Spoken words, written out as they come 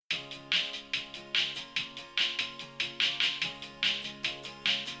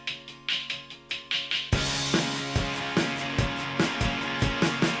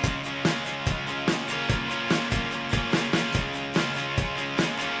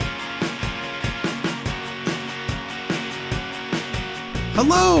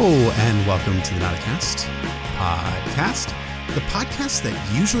Hello, and welcome to the Nauticast podcast, the podcast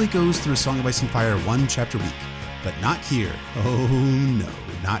that usually goes through A Song of Ice and Fire one chapter a week, but not here. Oh no,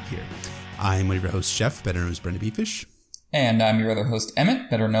 not here. I'm one of your hosts, Jeff, better known as Brendan Beefish. And I'm your other host,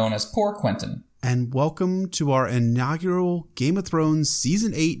 Emmett, better known as Poor Quentin. And welcome to our inaugural Game of Thrones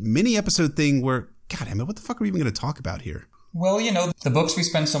Season 8 mini-episode thing where, God, Emmett, what the fuck are we even going to talk about here? Well, you know, the books we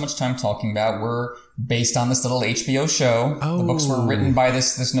spend so much time talking about were based on this little HBO show. Oh. The books were written by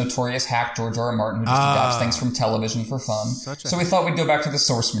this notorious hack, George R. R. Martin, who just adapts things from television for fun. So we thought we'd go back to the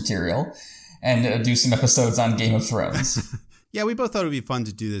source material and do some episodes on Game of Thrones. Yeah, we both thought it would be fun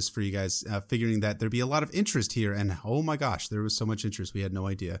to do this for you guys, figuring that there'd be a lot of interest here. And oh my gosh, there was so much interest. We had no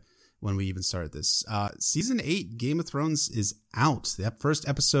idea when we even started this. Season 8, Game of Thrones, is out. That first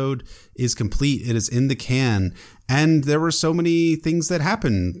episode is complete. It is in the can. And there were so many things that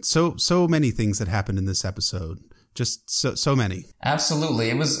happened. So many things that happened in this episode. Just so many.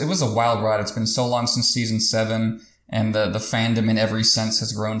 Absolutely. It was a wild ride. It's been so long since season 7. And the fandom in every sense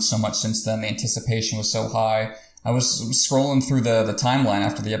has grown so much since then. The anticipation was so high. I was scrolling through the timeline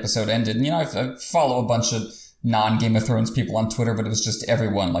after the episode ended. And, you know, I follow a bunch of non-Game of Thrones people on Twitter, but it was just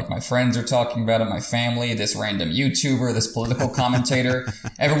everyone. Like, my friends are talking about it, my family, this random YouTuber, this political commentator.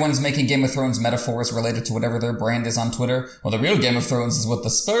 Everyone's making Game of Thrones metaphors related to whatever their brand is on Twitter. Well, the real Game of Thrones is what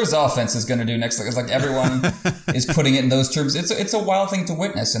the Spurs offense is going to do next. It's like everyone is putting it in those terms. It's a wild thing to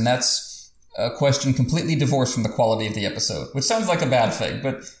witness, and that's a question completely divorced from the quality of the episode, which sounds like a bad thing,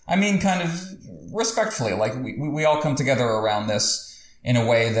 but I mean kind of respectfully. Like, we all come together around this in a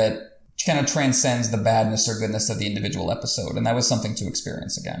way that kind of transcends the badness or goodness of the individual episode. And that was something to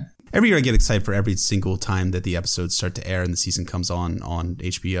experience again. Every year I get excited for every single time that the episodes start to air and the season comes on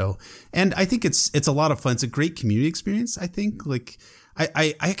HBO. And I think it's a lot of fun. It's a great community experience, I think. Like,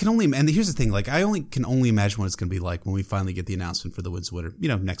 I can only, and here's the thing, like, I can only imagine what it's going to be like when we finally get the announcement for the Winds of Winter, you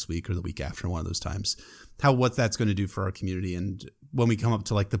know, next week or the week after, one of those times, what that's going to do for our community. And when we come up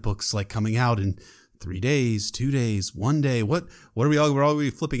to, like, the books, like, coming out in 3 days, 2 days, 1 day, what are we're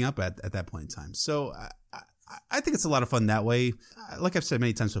all flipping up at that point in time. So I think it's a lot of fun that way. Like I've said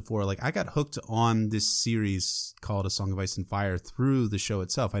many times before, like, I got hooked on this series called A Song of Ice and Fire through the show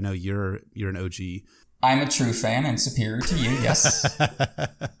itself. I know you're an OG. I'm a true fan and superior to you. Yes.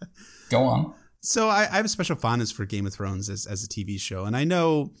 Go on. So I have a special fondness for Game of Thrones as a TV show. And I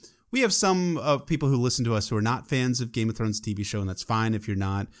know we have some people who listen to us who are not fans of Game of Thrones TV show, and that's fine if you're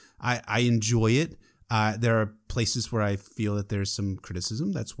not. I enjoy it. There are places where I feel that there's some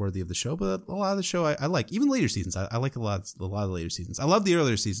criticism that's worthy of the show, but a lot of the show I like. Even later seasons, I like a lot of the later seasons. I love the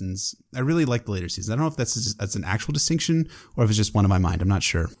earlier seasons. I really like the later seasons. I don't know if that's an actual distinction or if it's just one in my mind. I'm not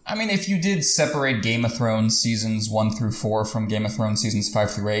sure. I mean, if you did separate Game of Thrones seasons 1 through 4 from Game of Thrones seasons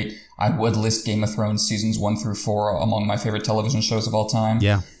 5 through 8, I would list Game of Thrones seasons 1 through 4 among my favorite television shows of all time.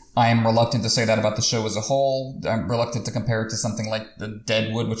 Yeah. I am reluctant to say that about the show as a whole. I'm reluctant to compare it to something like the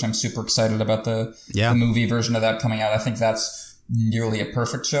Deadwood, which I'm super excited about the movie version of that coming out. I think that's nearly a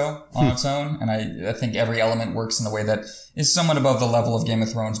perfect show on its own. And I think every element works in a way that is somewhat above the level of Game of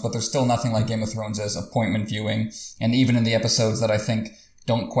Thrones, but there's still nothing like Game of Thrones as appointment viewing. And even in the episodes that I think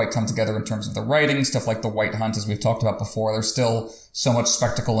don't quite come together in terms of the writing, stuff like the White Hunt, as we've talked about before, there's still so much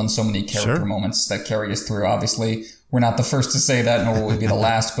spectacle and so many character moments that carry us through. Obviously, we're not the first to say that, nor will we be the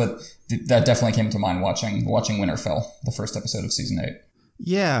last, but that definitely came to mind watching Winterfell, the first episode of season 8.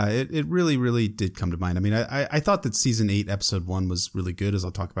 Yeah, it really, really did come to mind. I mean, I thought that season 8, episode 1 was really good, as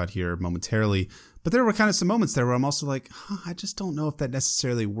I'll talk about here momentarily. But there were kind of some moments there where I'm also like, I just don't know if that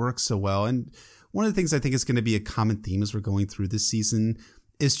necessarily works so well. And one of the things I think is going to be a common theme as we're going through this season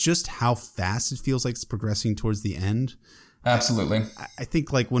is just how fast it feels like it's progressing towards the end. Absolutely. I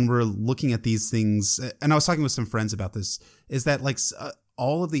think, like, when we're looking at these things, and I was talking with some friends about this, is that, like,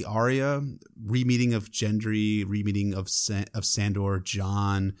 all of the Arya re-meeting of Gendry, re-meeting of Sandor,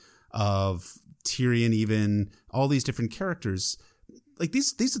 Jon, of Tyrion, even all these different characters, like,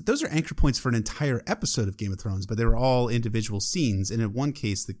 those are anchor points for an entire episode of Game of Thrones, but they were all individual scenes. And in one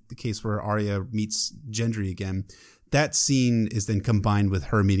case, the case where Arya meets Gendry again, that scene is then combined with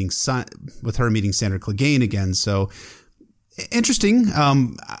her meeting Sandor Clegane again. So interesting.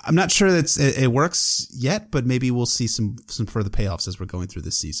 I'm not sure that it works yet, but maybe we'll see some further payoffs as we're going through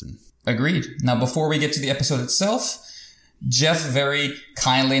this season. Agreed. Now, before we get to the episode itself, Jeff very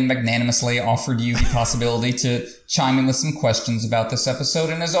kindly and magnanimously offered you the possibility to chime in with some questions about this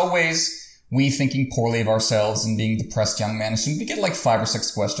episode. And as always, we thinking poorly of ourselves and being depressed young men assumed we get like 5 or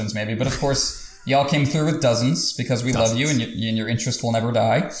 6 questions maybe. But of course, y'all came through with dozens because we love you and your interest will never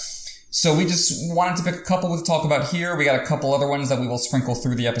die. So we just wanted to pick a couple to talk about here. We got a couple other ones that we will sprinkle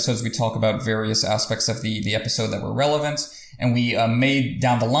through the episodes. We talk about various aspects of the episode that were relevant. And we may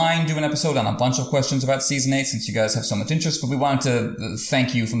down the line do an episode on a bunch of questions about season 8 since you guys have so much interest. But we wanted to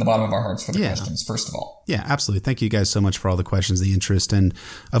thank you from the bottom of our hearts for the questions, first of all. Yeah, absolutely. Thank you guys so much for all the questions, the interest. And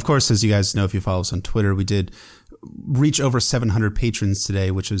of course, as you guys know, if you follow us on Twitter, we did reach over 700 patrons today,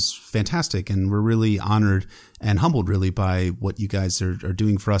 which was fantastic. And we're really honored and humbled really by what you guys are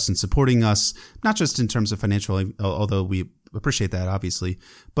doing for us and supporting us, not just in terms of financial, although we appreciate that obviously,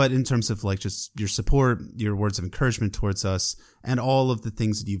 but in terms of like just your support, your words of encouragement towards us, and all of the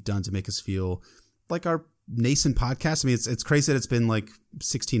things that you've done to make us feel like our nascent podcast. I mean, it's crazy that it's been like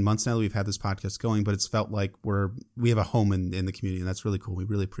 16 months now that we've had this podcast going, but it's felt like we have a home in the community, and that's really cool. We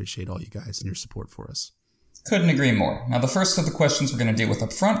really appreciate all you guys and your support for us. Couldn't agree more. Now, the first of the questions we're going to deal with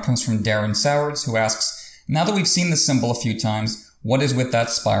up front comes from Darren Sowers, who asks, now that we've seen the symbol a few times, what is with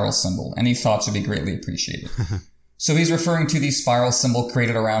that spiral symbol? Any thoughts would be greatly appreciated. So he's referring to the spiral symbol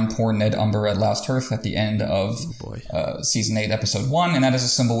created around poor Ned Umber at Last Hearth at the end of Season 8, Episode 1, and that is a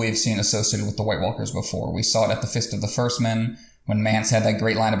symbol we've seen associated with the White Walkers before. We saw it at the Fist of the First Men, when Mance had that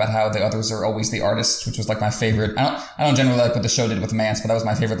great line about how the others are always the artists, which was like my favorite. I don't generally like what the show did with Mance, but that was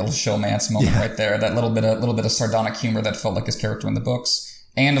my favorite little show Mance moment right there. That little bit of sardonic humor that felt like his character in the books.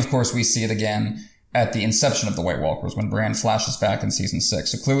 And of course, we see it again at the inception of the White Walkers when Bran flashes back in Season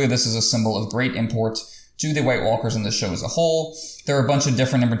 6. So clearly this is a symbol of great import to the White Walkers and the show as a whole. There are a bunch of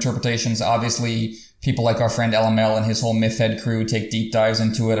different interpretations. Obviously, people like our friend LML and his whole Mythhead crew take deep dives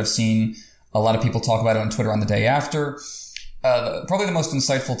into it. I've seen a lot of people talk about it on Twitter on the day after. Probably the most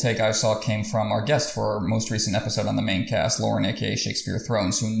insightful take I saw came from our guest for our most recent episode on the main cast, Lauren, aka Shakespeare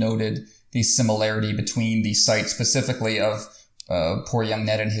Thrones, who noted the similarity between the site specifically of poor young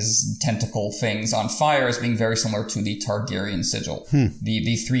Ned and his tentacle things on fire as being very similar to the Targaryen sigil.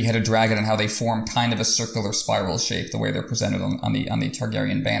 The three-headed dragon and how they form kind of a circular spiral shape, the way they're presented on the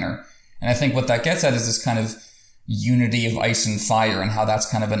Targaryen banner. And I think what that gets at is this kind of unity of ice and fire, and how that's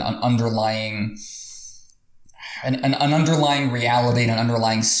kind of an underlying reality and an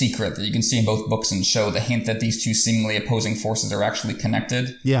underlying secret that you can see in both books and show, the hint that these two seemingly opposing forces are actually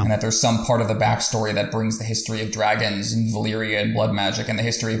connected. Yeah. And that there's some part of the backstory that brings the history of dragons and Valyria and blood magic and the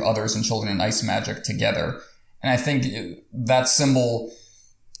history of others and children and ice magic together. And I think that symbol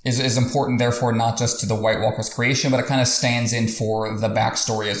is important, therefore, not just to the White Walker's creation, but it kind of stands in for the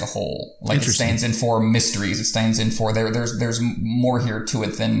backstory as a whole. Like, it stands in for mysteries. It stands in for there's more here to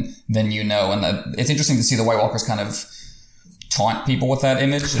it than you know. And it's interesting to see the White Walkers kind of taunt people with that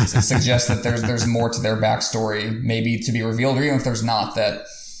image. It suggests that there's more to their backstory, maybe to be revealed, or even if there's not, that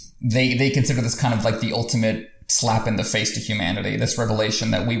they consider this kind of like the ultimate slap in the face to humanity. This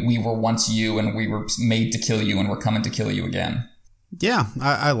revelation that we were once you, and we were made to kill you, and we're coming to kill you again. Yeah,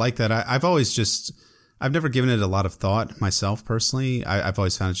 I like that. I've never given it a lot of thought myself personally. I've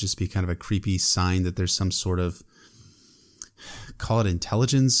always found it just be kind of a creepy sign that there's some sort of, call it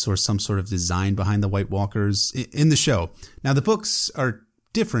intelligence or some sort of design behind the White Walkers in the show. Now, the books are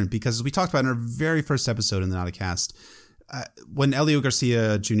different because, as we talked about in our very first episode in the Nauticast, when Elio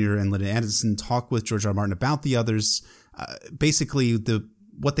Garcia Jr. and Lyndon Anderson talked with George R. R. Martin about the others, basically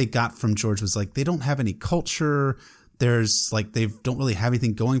what they got from George was like, they don't have any culture. There's like, they don't really have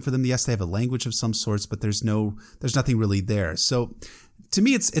anything going for them. Yes, they have a language of some sorts, but there's nothing really there. So to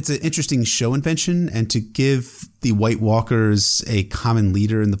me, it's an interesting show invention, and to give the White Walkers a common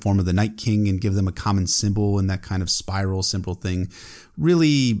leader in the form of the Night King and give them a common symbol and that kind of spiral symbol thing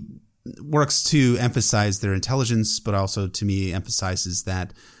really works to emphasize their intelligence, but also to me emphasizes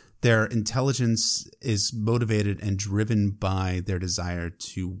that their intelligence is motivated and driven by their desire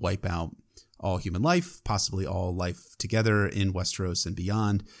to wipe out all human life, possibly all life together in Westeros and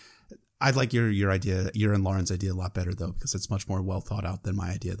beyond. I like your idea, your and Lauren's idea a lot better though, because it's much more well thought out than my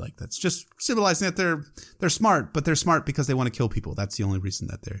idea. Like, that's just symbolizing that they're smart, but they're smart because they want to kill people. That's the only reason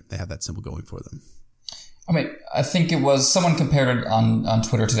that they have that symbol going for them. I mean, I think it was someone compared it on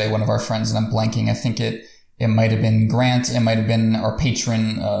Twitter today, one of our friends, and I'm blanking. I think it might have been Grant. It might have been our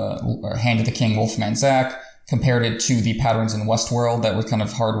patron, or Hand of the King, Wolfman Zach, compared it to the patterns in Westworld that were kind of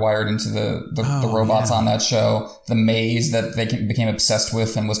hardwired into the robots on that show. The maze that they became obsessed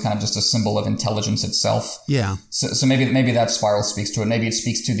with and was kind of just a symbol of intelligence itself. Yeah. So maybe that spiral speaks to it. Maybe it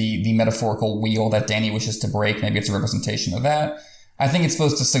speaks to the metaphorical wheel that Dany wishes to break. Maybe it's a representation of that. I think it's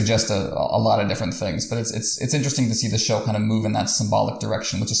supposed to suggest a lot of different things, but it's interesting to see the show kind of move in that symbolic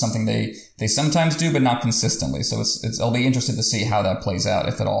direction, which is something they sometimes do, but not consistently. So I'll be interested to see how that plays out,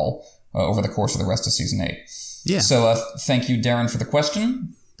 if at all, over the course of the rest of season 8. Yeah. So thank you, Darren, for the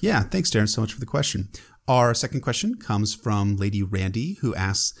question. Yeah, thanks, Darren, so much for the question. Our second question comes from Lady Randy, who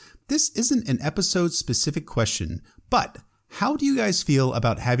asks, this isn't an episode-specific question, but how do you guys feel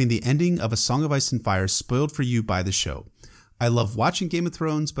about having the ending of A Song of Ice and Fire spoiled for you by the show? I love watching Game of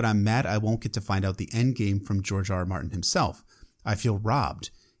Thrones, but I'm mad I won't get to find out the end game from George R. R. Martin himself. I feel robbed.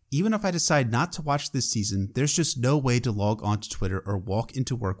 Even if I decide not to watch this season, there's just no way to log onto Twitter or walk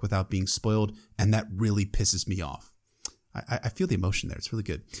into work without being spoiled, and that really pisses me off. I feel the emotion there. It's really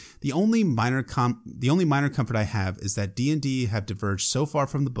good. The only minor comfort I have is that D&D have diverged so far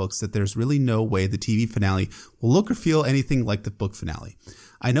from the books that there's really no way the TV finale will look or feel anything like the book finale.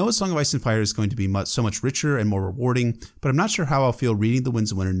 I know A Song of Ice and Fire is going to be so much richer and more rewarding, but I'm not sure how I'll feel reading The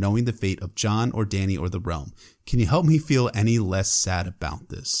Winds of Winter knowing the fate of Jon or Dany or the realm. Can you help me feel any less sad about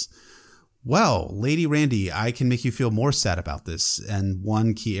this? Well, Lady Randy, I can make you feel more sad about this in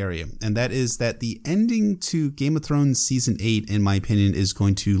one key area, and that is that the ending to Game of Thrones Season 8, in my opinion, is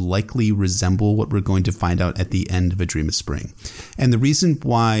going to likely resemble what we're going to find out at the end of A Dream of Spring. And the reason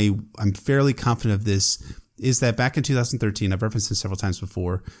why I'm fairly confident of this is that back in 2013, I've referenced this several times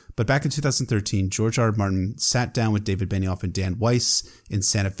before, but back in 2013, George R. R. Martin sat down with David Benioff and Dan Weiss in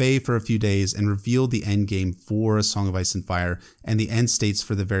Santa Fe for a few days and revealed the end game for A Song of Ice and Fire and the end states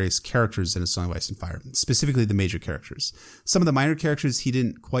for the various characters in A Song of Ice and Fire, specifically the major characters. Some of the minor characters he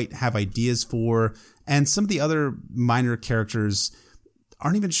didn't quite have ideas for, and some of the other minor characters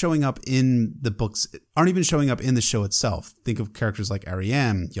aren't even showing up in the books, aren't even showing up in the show itself. Think of characters like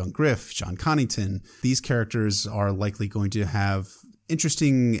Arianne, Young Griff, John Connington. These characters are likely going to have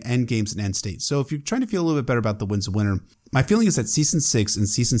interesting end games and end states. So if you're trying to feel a little bit better about The Winds of Winter, my feeling is that season 6 and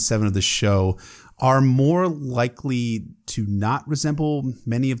season 7 of the show are more likely to not resemble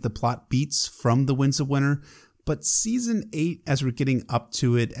many of the plot beats from The Winds of Winter. But season 8, as we're getting up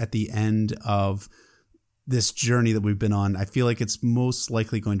to it at the end of this journey that we've been on, I feel like it's most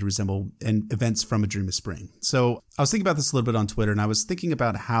likely going to resemble events from A Dream of Spring. So I was thinking about this a little bit on Twitter, and I was thinking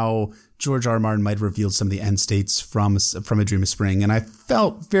about how George R. R. Martin might have revealed some of the end states from A Dream of Spring. And I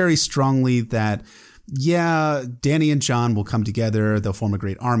felt very strongly that, yeah, Dany and Jon will come together. They'll form a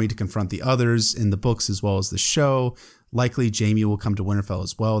great army to confront the others in the books as well as the show. Likely Jaime will come to Winterfell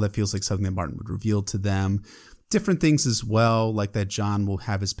as well. That feels like something that Martin would reveal to them. Different things as well, like that Jon will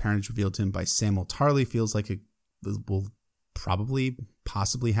have his parents revealed to him by Samwell Tarly, feels like it will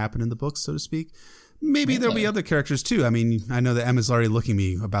possibly happen in the books, so to speak. Maybe there'll be other characters too. I mean, I know that Emma's already looking at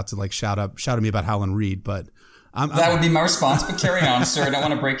me, about to like shout at me about Howland Reed, but that would be my response. But carry on, sir. I don't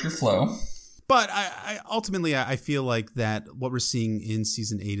want to break your flow. But I ultimately feel like that what we're seeing in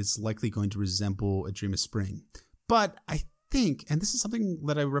season 8 is likely going to resemble A Dream of Spring. But I think, and this is something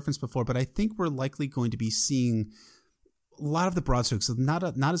that I referenced before, but I think we're likely going to be seeing a lot of the broad strokes, so not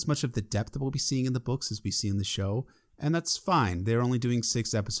as much of the depth that we'll be seeing in the books as we see in the show, and that's fine. They're only doing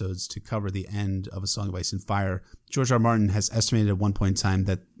 6 episodes to cover the end of A Song of Ice and Fire. George R. R. Martin has estimated at one point in time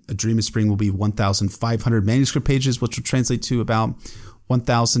that A Dream of Spring will be 1,500 manuscript pages, which will translate to about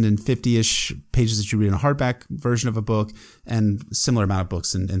 1,050-ish pages that you read in a hardback version of a book, and similar amount of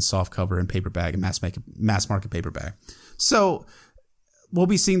books in soft cover and paperback and mass market paperback. So we'll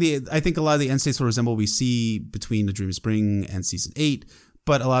be seeing I think a lot of the end states will resemble what we see between A Dream of Spring and season 8,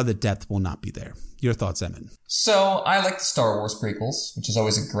 but a lot of the depth will not be there. Your thoughts, Emin? So I like the Star Wars prequels, which is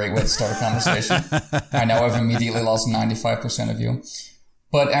always a great way to start a conversation. I know I've immediately lost 95% of you.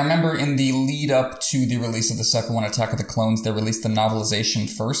 But I remember in the lead up to the release of the second one, Attack of the Clones, they released the novelization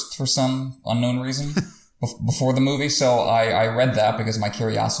first for some unknown reason before the movie. So I read that because my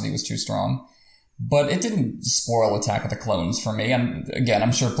curiosity was too strong. But it didn't spoil Attack of the Clones for me. And again,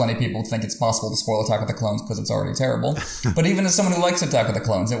 I'm sure plenty of people think it's possible to spoil Attack of the Clones because it's already terrible. But even as someone who likes Attack of the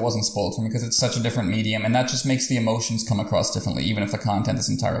Clones, it wasn't spoiled for me because it's such a different medium. And that just makes the emotions come across differently, even if the content is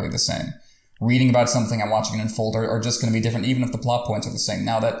entirely the same. Reading about something and watching it unfold are just going to be different, even if the plot points are the same.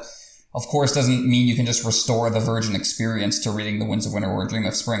 Now that, of course, doesn't mean you can just restore the virgin experience to reading The Winds of Winter or A Dream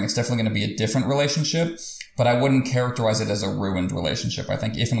of Spring. It's definitely going to be a different relationship, but I wouldn't characterize it as a ruined relationship. I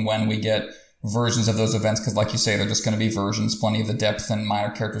think if and when we get versions of those events, because like you say, they're just going to be versions, plenty of the depth and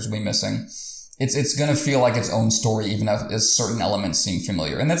minor characters will be missing. It's going to feel like its own story, even as certain elements seem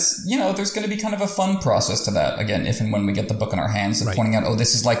familiar. And that's, there's going to be kind of a fun process to that. Again, if and when we get the book in our hands, and pointing out, oh,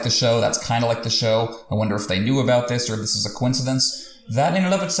 this is like the show, that's kind of like the show. I wonder if they knew about this or this is a coincidence. That in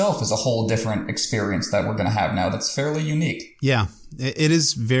and of itself is a whole different experience that we're going to have now that's fairly unique. Yeah, it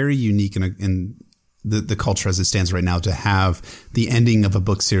is very unique in the culture as it stands right now to have the ending of a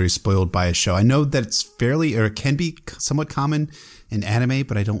book series spoiled by a show. I know that it's it can be somewhat common in anime,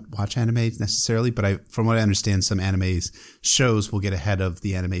 but I don't watch anime necessarily. But from what I understand, some shows will get ahead of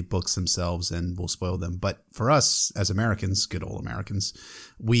the anime books themselves and will spoil them. But for us as Americans, good old Americans,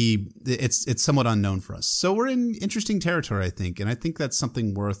 it's somewhat unknown for us. So we're in interesting territory, I think. And I think that's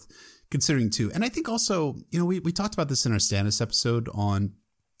something worth considering too. And I think also, we talked about this in our Stannis episode on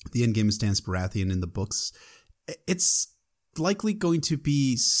the endgame of Stannis Baratheon in the books. It's likely going to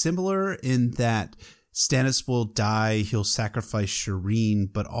be similar in that Stannis will die, he'll sacrifice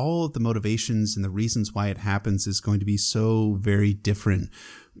Shireen, but all of the motivations and the reasons why it happens is going to be so very different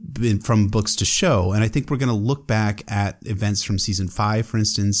from books to show. And I think we're going to look back at events from season 5, for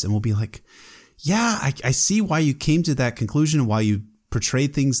instance, and we'll be like, yeah, I see why you came to that conclusion and why you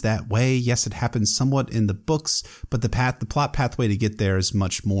portrayed things that way. Yes, it happens somewhat in the books, but the plot pathway to get there is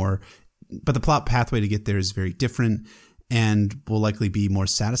much more, but the plot pathway to get there is very different and will likely be more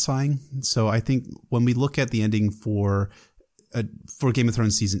satisfying. So I think when we look at the ending for Game of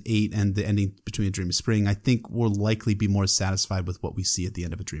Thrones season 8 and the ending between A Dream of Spring, I think we'll likely be more satisfied with what we see at the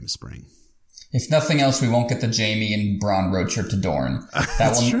end of A Dream of Spring. If nothing else, we won't get the Jaime and Bronn road trip to Dorne.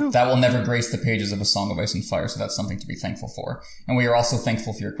 True. That will never grace the pages of A Song of Ice and Fire, so that's something to be thankful for. And we are also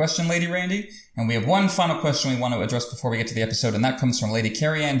thankful for your question, Lady Randy. And we have one final question we want to address before we get to the episode, and that comes from Lady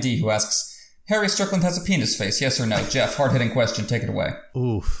Carrie Ann D, who asks, Harry Strickland has a penis face, yes or no? Jeff, hard-hitting question, take it away.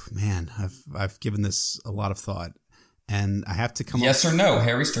 Oof, man, I've given this a lot of thought, and I have to come Yes or no,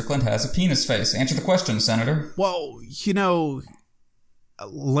 Harry Strickland has a penis face. Answer the question, Senator. Well,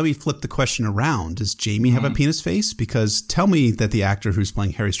 let me flip the question around. Does Jaime have a penis face? Because tell me that the actor who's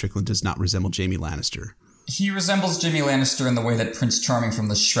playing Harry Strickland does not resemble Jaime Lannister. He resembles Jaime Lannister in the way that Prince Charming from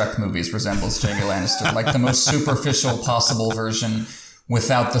the Shrek movies resembles Jaime Lannister, like the most superficial possible version,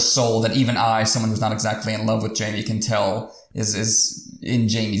 without the soul that even I, someone who's not exactly in love with Jaime, can tell is in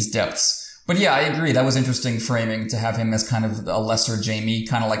Jaime's depths. But yeah, I agree. That was interesting framing to have him as kind of a lesser Jaime,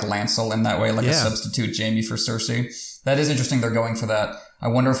 kind of like Lancel in that way, like a substitute Jaime for Cersei. That is interesting they're going for that. I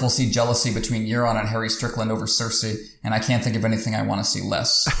wonder if we'll see jealousy between Euron and Harry Strickland over Cersei, and I can't think of anything I want to see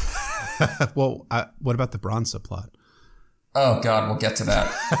less. Well, what about the Bronn subplot? Oh, God, we'll get to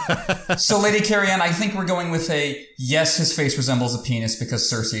that. So, Lady Carrie Ann, I think we're going with a yes, his face resembles a penis because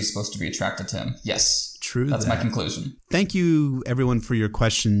Cersei is supposed to be attracted to him. Yes. True. That's my conclusion. Thank you, everyone, for your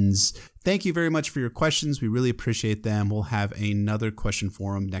questions. Thank you very much for your questions. We really appreciate them. We'll have another question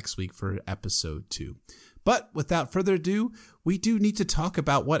forum next week for episode 2. But without further ado, we do need to talk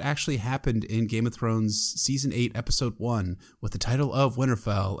about what actually happened in Game of Thrones Season 8, Episode 1, with the title of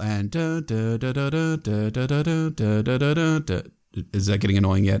Winterfell. And is that getting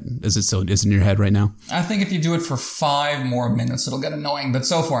annoying yet? Is it still in your head right now? I think if you do it for 5 more minutes, it'll get annoying, but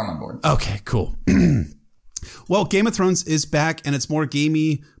so far I'm on board. Okay, cool. Well, Game of Thrones is back, and it's more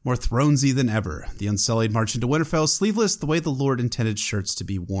gamey, more Thronesy than ever. The Unsullied march into Winterfell sleeveless the way the Lord intended shirts to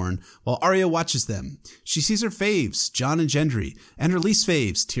be worn, while Arya watches them. She sees her faves, Jon and Gendry, and her least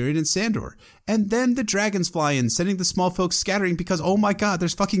faves, Tyrion and Sandor. And then the dragons fly in, sending the small folks scattering because, oh my god,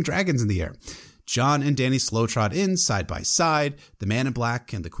 there's fucking dragons in the air. Jon and Dany slow trot in, side by side, the man in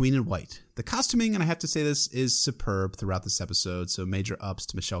black and the queen in white. The costuming, and I have to say this, is superb throughout this episode, so major ups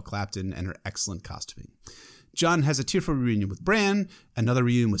to Michelle Clapton and her excellent costuming. Jon has a tearful reunion with Bran, another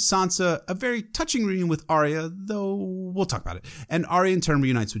reunion with Sansa, a very touching reunion with Arya, though we'll talk about it. And Arya in turn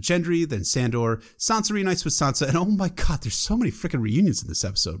reunites with Gendry, then Sandor. Sansa reunites with Sansa, and oh my god, there's so many freaking reunions in this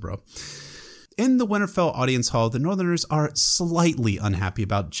episode, bro. In the Winterfell audience hall, the Northerners are slightly unhappy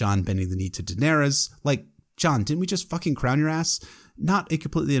about Jon bending the knee to Daenerys. Like, Jon, didn't we just fucking crown your ass? Not a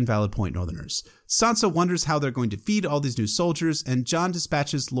completely invalid point, Northerners. Sansa wonders how they're going to feed all these new soldiers, and Jon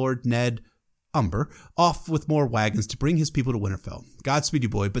dispatches Lord Ned Umber off with more wagons to bring his people to Winterfell. Godspeed you,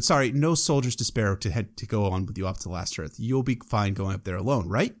 boy, but sorry, no soldiers to spare to go on with you up to Last Earth. You'll be fine going up there alone,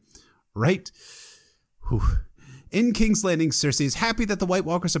 right? Right? Whew. In King's Landing, Cersei is happy that the White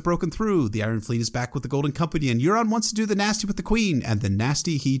Walkers have broken through. The Iron Fleet is back with the Golden Company, and Euron wants to do the nasty with the Queen, and the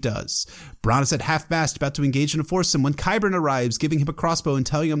nasty he does. Bronn is at half-mast about to engage in a foursome when Qyburn arrives, giving him a crossbow and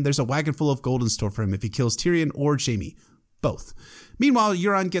telling him there's a wagon full of gold in store for him if he kills Tyrion or Jaime. Both. Meanwhile,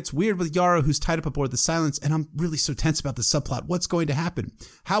 Euron gets weird with Yara, who's tied up aboard the Silence, and I'm really so tense about the subplot. What's going to happen?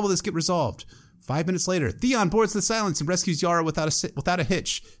 How will this get resolved? 5 minutes later, Theon boards the Silence and rescues Yara without a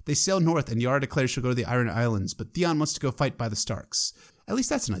hitch. They sail north, and Yara declares she'll go to the Iron Islands, but Theon wants to go fight by the Starks. At least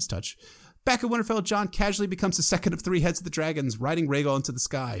that's a nice touch. Back at Winterfell, Jon casually becomes the second of 3 heads of the dragons, riding Rhaegal into the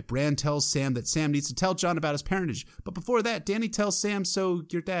sky. Bran tells Sam that Sam needs to tell Jon about his parentage, but before that, Dany tells Sam, so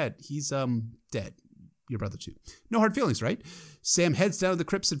your dad, he's, dead. Your brother too. No hard feelings, right? Sam heads down to the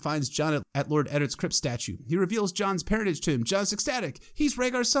crypts and finds Jon at Lord Eddard's crypt statue. He reveals Jon's parentage to him. Jon's ecstatic. He's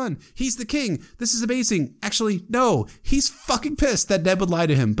Rhaegar's son. He's the king. This is amazing. Actually, no. He's fucking pissed that Ned would lie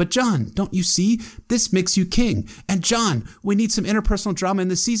to him. But Jon, don't you see? This makes you king. And Jon, we need some interpersonal drama in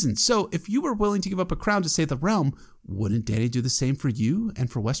this season. So if you were willing to give up a crown to save the realm, wouldn't Dany do the same for you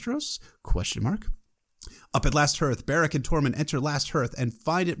and for Westeros? Question mark. Up at Last Hearth, Beric and Tormund enter Last Hearth and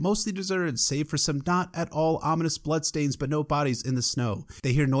find it mostly deserted, save for some not at all ominous bloodstains but no bodies in the snow.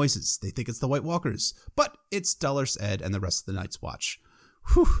 They hear noises. They think it's the White Walkers, but it's Dullar's Ed and the rest of the Night's Watch.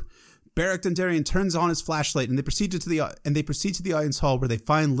 Whew. Beric Dondarrion turns on his flashlight and they proceed to the audience hall, where they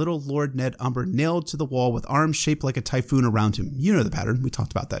find little Lord Ned Umber nailed to the wall with arms shaped like a typhoon around him. You know the pattern. We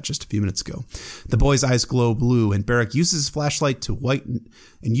talked about that just a few minutes ago. The boy's eyes glow blue, and Beric uses his flashlight to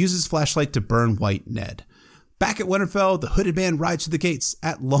burn white Ned. Back at Winterfell, the hooded man rides to the gates.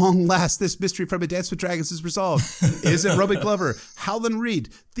 At long last, this mystery from A Dance with Dragons is resolved. Is it Robert Glover, Howland Reed,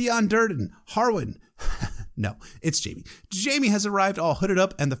 Theon Durden, Harwin? No, it's Jaime. Jaime has arrived all hooded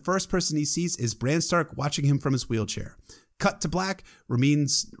up, and the first person he sees is Bran Stark watching him from his wheelchair. Cut to black, Ramin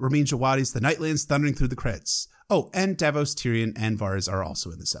Djawadi's The Nightlands thundering through the credits. Oh, and Davos, Tyrion, and Varys are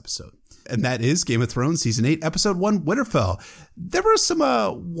also in this episode. And that is Game of Thrones Season 8, Episode 1, Winterfell. There were some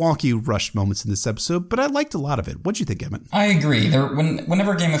wonky, rushed moments in this episode, but I liked a lot of it. What'd you think, Emmett? I agree.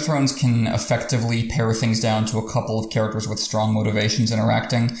 Whenever Game of Thrones can effectively pare things down to a couple of characters with strong motivations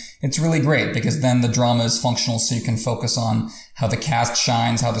interacting, it's really great, because then the drama is functional, so you can focus on how the cast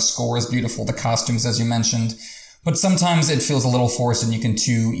shines, how the score is beautiful, the costumes, as you mentioned. But sometimes it feels a little forced, and you can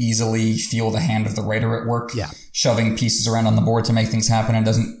too easily feel the hand of the writer at work, shoving pieces around on the board to make things happen, and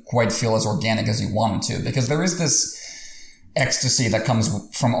doesn't quite feel as organic as you want it to. Because there is this ecstasy that comes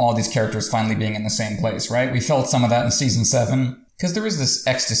from all these characters finally being in the same place, right? We felt some of that in Season 7, because there is this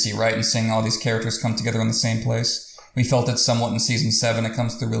ecstasy, right, in seeing all these characters come together in the same place. We felt it somewhat in Season 7. It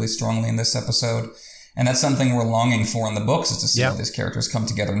comes through really strongly in this episode. And that's something we're longing for in the books, is to see all these characters come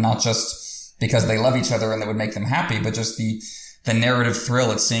together, not just because they love each other and it would make them happy, but just the narrative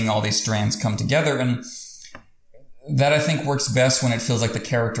thrill at seeing all these strands come together. And that, I think, works best when it feels like the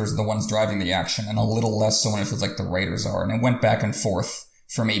characters are the ones driving the action, and a little less so when it feels like the writers are. And it went back and forth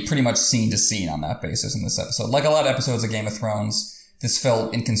for me, pretty much scene to scene on that basis in this episode. Like a lot of episodes of Game of Thrones, this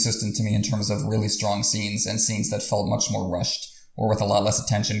felt inconsistent to me in terms of really strong scenes, and scenes that felt much more rushed or with a lot less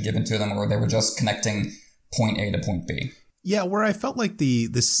attention given to them, or they were just connecting point A to point B. Yeah, where I felt like the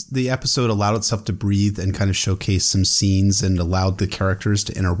episode allowed itself to breathe and kind of showcase some scenes, and allowed the characters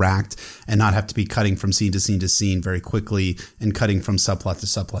to interact and not have to be cutting from scene to scene to scene very quickly and cutting from subplot to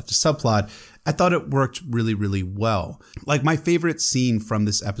subplot to subplot. I thought it worked really, really well. Like, my favorite scene from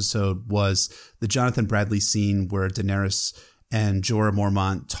this episode was the Jonathan Bradley scene where Daenerys and Jorah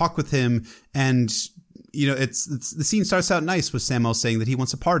Mormont talk with him, and you know, it's the scene starts out nice with Samwell saying that he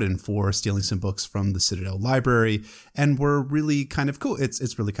wants a pardon for stealing some books from the Citadel Library, and we're really kind of cool.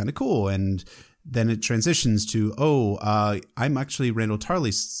 It's really kind of cool. And then it transitions to, I'm actually Randall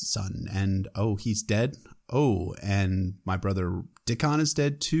Tarley's son, and he's dead. And my brother Dickon is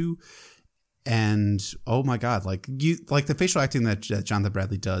dead too. And oh my God, like the facial acting that Jonathan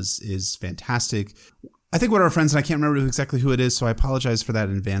Bradley does is fantastic. I think one of our friends, and I can't remember exactly who it is, so I apologize for that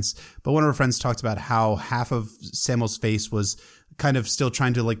in advance, but one of our friends talked about how half of Samwell's face was kind of still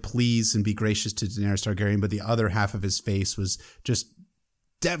trying to like please and be gracious to Daenerys Targaryen, but the other half of his face was just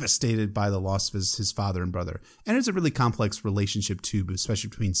devastated by the loss of his father and brother. And it's a really complex relationship too, especially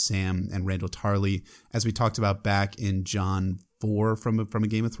between Sam and Randall Tarley, as we talked about back in Jon 4 from a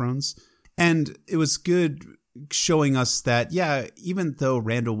Game of Thrones. And it was good showing us that, even though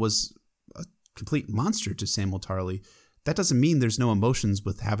Randall was complete monster to Samwell Tarley, that doesn't mean there's no emotions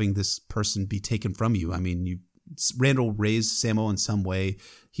with having this person be taken from you. I mean, Randall raised Samwell in some way.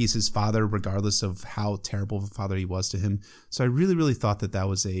 He's his father, regardless of how terrible of a father he was to him. So I really, really thought that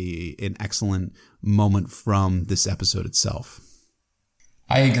was an excellent moment from this episode itself.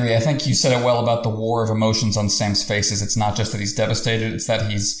 I agree. I think you said it well about the war of emotions on Sam's faces. It's not just that he's devastated, it's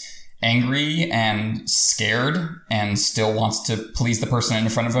that he's angry and scared and still wants to please the person in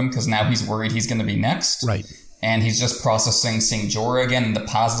front of him, because now he's worried he's going to be next. Right. And he's just processing seeing Jorah again and the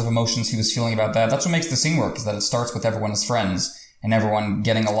positive emotions he was feeling about that. That's what makes the scene work, is that it starts with everyone as friends and everyone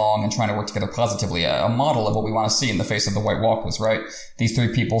getting along and trying to work together positively. A model of what we want to see in the face of the White Walkers, right? These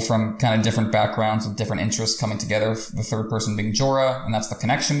three people from kind of different backgrounds with different interests coming together. The third person being Jorah, and that's the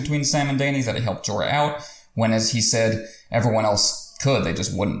connection between Sam and Dany, that he helped Jorah out, when, as he said, everyone else could, they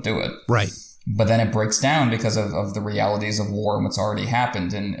just wouldn't do it. Right. But then it breaks down because of the realities of war and what's already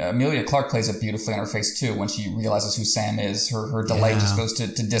happened. And Emilia Clarke plays it beautifully in her face too when she realizes who Sam is. Her delay just goes to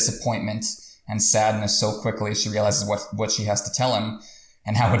disappointment and sadness so quickly. She realizes what she has to tell him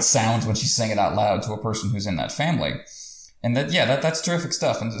and how it sounds when she's saying it out loud to a person who's in that family. And that's terrific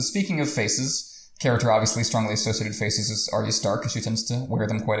stuff. And speaking of faces, character obviously strongly associated faces is Arya Stark, because she tends to wear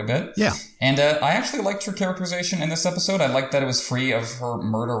them quite a bit. Yeah. And I actually liked her characterization in this episode. I liked that it was free of her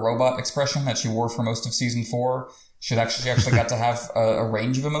murder robot expression that she wore for most of season 4. She actually got to have a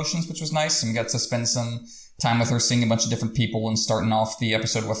range of emotions, which was nice, and we got to spend some time with her seeing a bunch of different people, and starting off the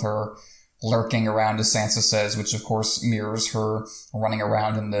episode with her lurking around, as Sansa says, which of course mirrors her running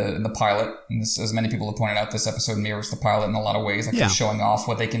around in the pilot. And this, as many people have pointed out, this episode mirrors the pilot in a lot of ways, like they're showing off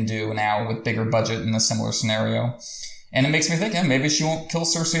what they can do now with bigger budget in a similar scenario. And it makes me think, maybe she won't kill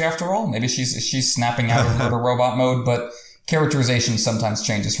Cersei after all. Maybe she's snapping out of murder robot mode, but characterization sometimes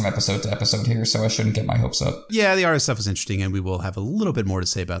changes from episode to episode here, so I shouldn't get my hopes up. Yeah, the Arya stuff is interesting, and we will have a little bit more to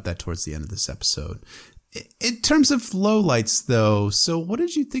say about that towards the end of this episode. In terms of lowlights, though, so what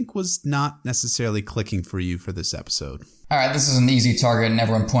did you think was not necessarily clicking for you for this episode? All right, this is an easy target, and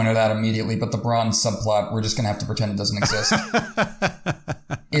everyone pointed out immediately, but the Bronn subplot, we're just going to have to pretend it doesn't exist.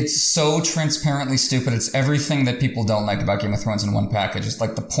 It's so transparently stupid. It's everything that people don't like about Game of Thrones in one package. It's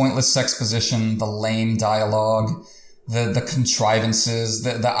like the pointless exposition, the lame dialogue, the contrivances,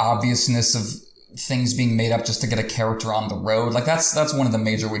 the obviousness of things being made up just to get a character on the road. Like that's one of the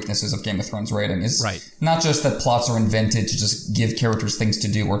major weaknesses of Game of Thrones writing, is not just that plots are invented to just give characters things to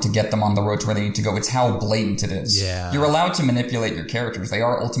do or to get them on the road to where they need to go. It's how blatant it is. Yeah. You're allowed to manipulate your characters. They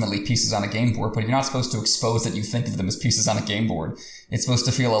are ultimately pieces on a game board, but you're not supposed to expose that you think of them as pieces on a game board. It's supposed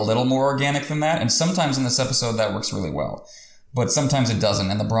to feel a little more organic than that. And sometimes in this episode that works really well, but sometimes it doesn't.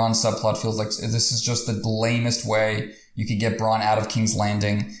 And the Bronn subplot feels like this is just the lamest way you could get Bronn out of King's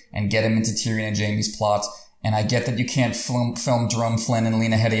Landing and get him into Tyrion and Jaime's plot. And I get that you can't film Jerome Flynn and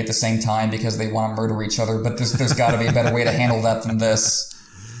Lena Headey at the same time because they want to murder each other, but there's got to be a better way to handle that than this.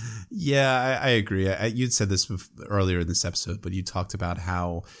 Yeah, I agree. You'd said this earlier in this episode, but you talked about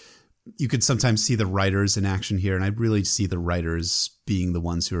how you could sometimes see the writers in action here, and I really see the writers being the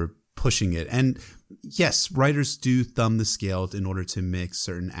ones who are pushing it. And yes, writers do thumb the scale in order to make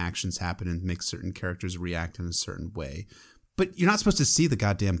certain actions happen and make certain characters react in a certain way. But you're not supposed to see the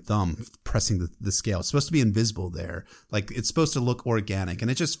goddamn thumb pressing the scale. It's supposed to be invisible there. Like, it's supposed to look organic.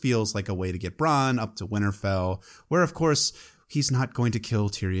 And it just feels like a way to get Bronn up to Winterfell, where, of course, he's not going to kill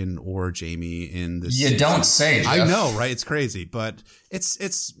Tyrion or Jaime in this. You don't say, Jeff. I know, right? It's crazy, but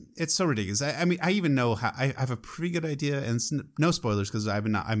it's so ridiculous. I mean, I even know how I have a pretty good idea, and it's no spoilers because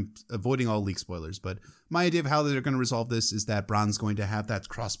I'm avoiding all leak spoilers. But my idea of how they're going to resolve this is that Bronn's going to have that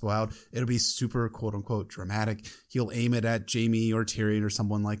crossbow out. It'll be super quote unquote dramatic. He'll aim it at Jaime or Tyrion or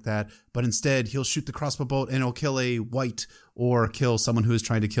someone like that, but instead he'll shoot the crossbow bolt and it'll kill a white or kill someone who is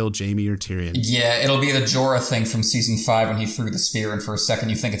trying to kill Jaime or Tyrion. Yeah, it'll be the Jorah thing from season 5 when he threw the spear, and for a second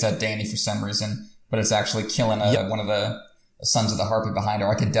you think it's at Dany for some reason, but it's actually killing one of the Sons of the Harpy behind her.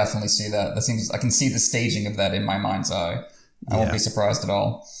 I could definitely see that. I can see the staging of that in my mind's eye. I won't be surprised at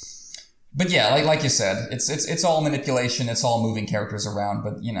all. But yeah, like you said, it's all manipulation. It's all moving characters around.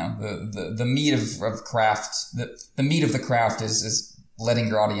 But you know, the meat of craft, the meat of the craft is letting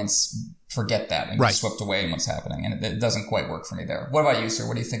your audience forget that and get swept away in what's happening. And it doesn't quite work for me there. What about you, sir?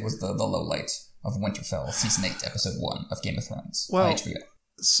 What do you think was the low light of Winterfell, season 8, episode 1 of Game of Thrones on HBO?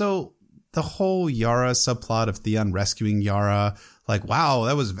 So the whole Yara subplot of Theon rescuing Yara, like, wow,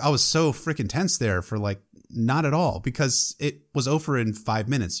 I was so freaking tense there for like not at all, because it was over in 5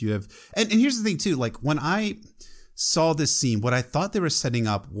 minutes. You have, and here's the thing too, like when I saw this scene, what I thought they were setting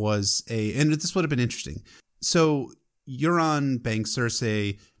up was and this would have been interesting. So Euron bangs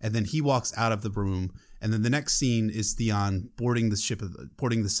Cersei, and then he walks out of the room. And then the next scene is Theon boarding the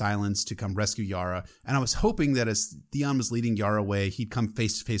Silence to come rescue Yara. And I was hoping that as Theon was leading Yara away, he'd come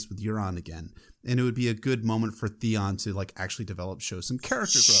face to face with Euron again. And it would be a good moment for Theon to like actually show some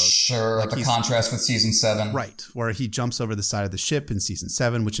character growth. Sure, like the contrast with season 7. Right, where he jumps over the side of the ship in season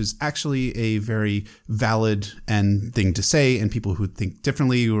 7, which is actually a very valid thing to say. And people who think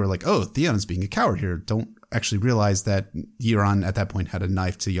differently, who are like, oh, Theon is being a coward here, don't actually realize that Euron at that point had a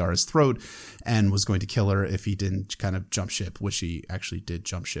knife to Yara's throat and was going to kill her if he didn't kind of jump ship, which he actually did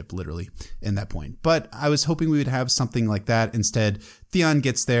jump ship literally in that point. But I was hoping we would have something like that. Instead, Theon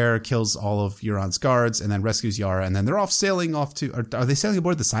gets there, kills all of Euron's guards, and then rescues Yara, and then they're sailing off to, are they sailing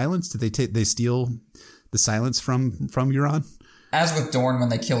aboard the Silence? Did they steal the Silence from Euron? As with Dorne, when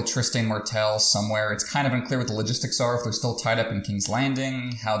they kill Tristan Martell somewhere, it's kind of unclear what the logistics are, if they're still tied up in King's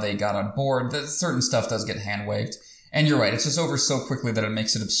Landing, how they got on board. Certain stuff does get hand-waved. And you're right, it's just over so quickly that it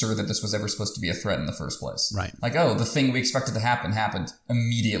makes it absurd that this was ever supposed to be a threat in the first place. Right. Like, oh, the thing we expected to happen happened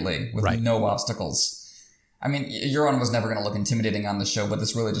immediately with no obstacles. I mean, Euron was never going to look intimidating on the show, but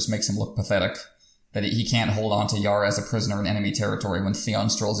this really just makes him look pathetic. That he can't hold on to Yara as a prisoner in enemy territory when Theon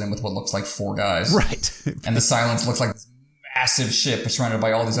strolls in with what looks like 4 guys. Right. And the Silence looks like this massive ship surrounded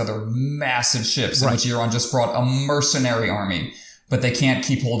by all these other massive ships, in which Euron just brought a mercenary army, but they can't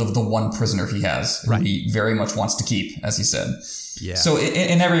keep hold of the one prisoner he has, who he very much wants to keep, as he said. Yeah. So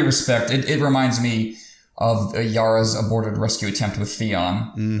in every respect, it reminds me of Yara's aborted rescue attempt with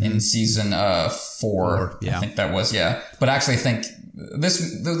Theon in season 4. I think that was, But I actually think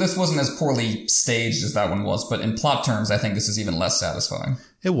this wasn't as poorly staged as that one was, but in plot terms, I think this is even less satisfying.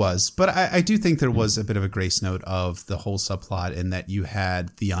 It was, but I do think there was a bit of a grace note of the whole subplot in that you had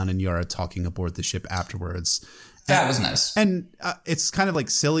Theon and Yara talking aboard the ship afterwards. That was nice. And it's kind of like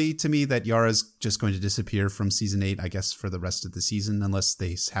silly to me that Yara's just going to disappear from season 8, I guess, for the rest of the season, unless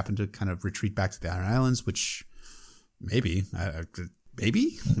they happen to kind of retreat back to the Iron Islands, which maybe.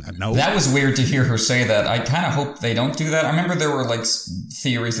 Maybe? No. That was weird to hear her say that. I kind of hope they don't do that. I remember there were like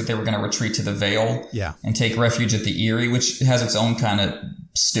theories that they were going to retreat to the Vale and take refuge at the Eyrie, which has its own kind of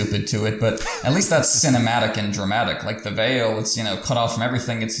stupid to it, but at least that's cinematic and dramatic. Like the Vale, it's, cut off from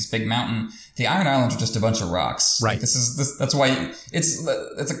everything. It's this big mountain. The Iron Islands are just a bunch of rocks. Right. Like that's why it's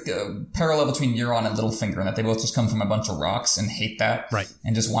a parallel between Euron and Littlefinger in that they both just come from a bunch of rocks and hate that. Right.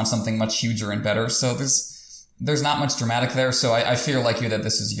 And just want something much huger and better. So there's not much dramatic there, so I fear like you that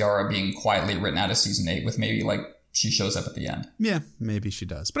this is Yara being quietly written out of season 8 with maybe like she shows up at the end. Yeah, maybe she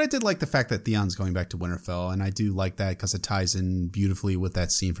does. But I did like the fact that Theon's going back to Winterfell, and I do like that because it ties in beautifully with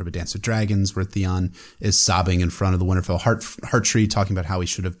that scene from A Dance with Dragons where Theon is sobbing in front of the Winterfell heart tree, talking about how he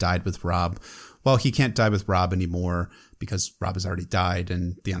should have died with Robb. Well, he can't die with Robb anymore because Robb has already died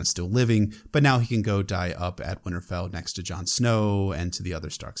and Theon is still living, but now he can go die up at Winterfell next to Jon Snow and to the other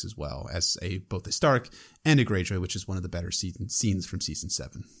Starks as well, as both a Stark and a Greyjoy, which is one of the better scenes from season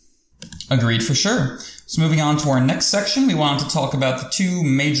 7. Agreed for sure. So moving on to our next section, we wanted to talk about the 2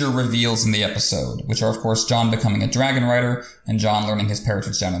 major reveals in the episode, which are, of course, Jon becoming a dragon rider and Jon learning his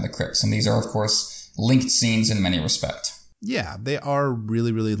parentage down in the crypts. And these are, of course, linked scenes in many respects. Yeah, they are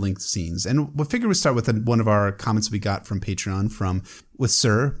really, really linked scenes. And we figure we start with one of our comments we got from Patreon with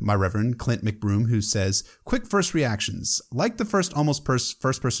Sir, my Reverend Clint McBroom, who says, quick first reactions. Like the first almost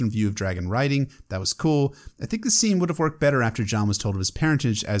first-person view of dragon riding. That was cool. I think the scene would have worked better after Jon was told of his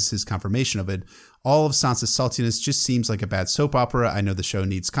parentage as his confirmation of it. All of Sansa's saltiness just seems like a bad soap opera. I know the show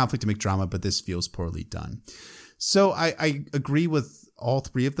needs conflict to make drama, but this feels poorly done. So I agree with all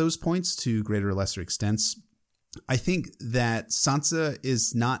 3 of those points to greater or lesser extents. I think that Sansa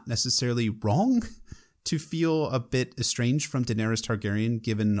is not necessarily wrong to feel a bit estranged from Daenerys Targaryen,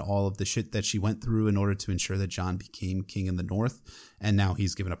 given all of the shit that she went through in order to ensure that Jon became king in the North. And now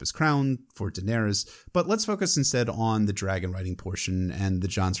he's given up his crown for Daenerys. But let's focus instead on the dragon riding portion and the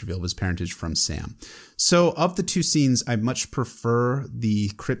Jon's reveal of his parentage from Sam. So of the 2 scenes, I much prefer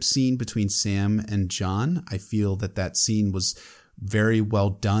the crypt scene between Sam and Jon. I feel that scene was very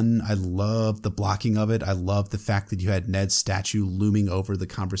well done. I love the blocking of it. I love the fact that you had Ned's statue looming over the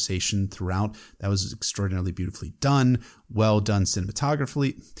conversation throughout. That was extraordinarily beautifully done. Well done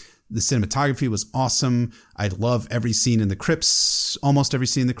cinematographically. The cinematography was awesome. I love every scene in the crypts, almost every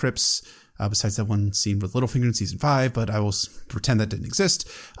scene in the crypts, besides that one scene with Littlefinger in season 5, but I will pretend that didn't exist.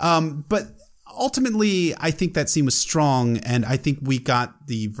 But ultimately, I think that scene was strong, and I think we got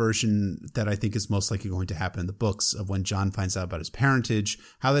the version that I think is most likely going to happen in the books of when Jon finds out about his parentage,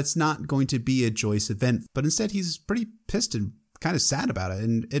 how that's not going to be a joyous event, but instead he's pretty pissed and kind of sad about it,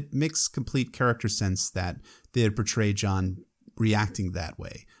 and it makes complete character sense that they had portrayed Jon reacting that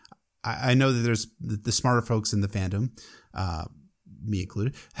way. I know that there's the smarter folks in the fandom, me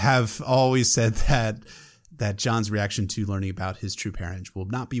included, have always said that Jon's reaction to learning about his true parentage will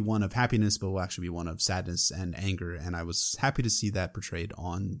not be one of happiness, but will actually be one of sadness and anger. And I was happy to see that portrayed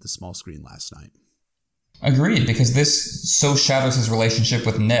on the small screen last night. Agreed, because this so shadows his relationship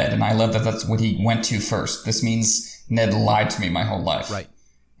with Ned, and I love that that's what he went to first. This means Ned lied to me my whole life. Right.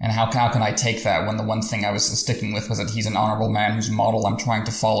 And how can I take that when the one thing I was sticking with was that he's an honorable man whose model I'm trying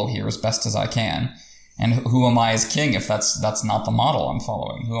to follow here as best as I can. And who am I as king if that's not the model I'm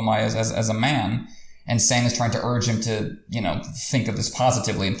following? Who am I as a man? And Sam is trying to urge him to, think of this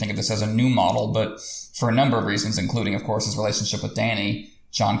positively and think of this as a new model. But for a number of reasons, including, of course, his relationship with Dany,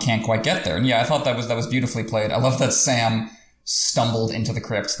 Jon can't quite get there. And yeah, I thought that was beautifully played. I love that Sam stumbled into the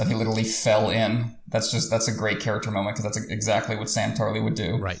crypt, that he literally fell in. That's a great character moment because that's exactly what Sam Tarly would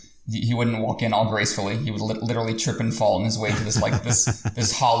do. Right. He wouldn't walk in all gracefully. He would literally trip and fall on his way to this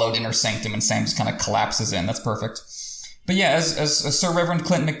this hollowed inner sanctum, and Sam just kind of collapses in. That's perfect. But yeah, as Sir Reverend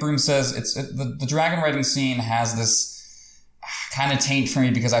Clint McBroom says, the dragon riding scene has this kind of taint for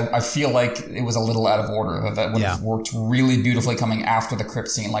me because I feel like it was a little out of order. That would have worked really beautifully coming after the crypt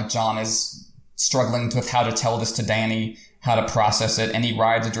scene. Like Jon is struggling with how to tell this to Dany, how to process it, and he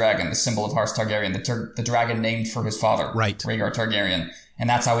rides a dragon, the symbol of House Targaryen, the dragon named for his father, right, Rhaegar Targaryen. And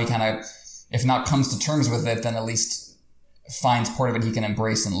that's how he kind of, if not comes to terms with it, then at least finds part of it he can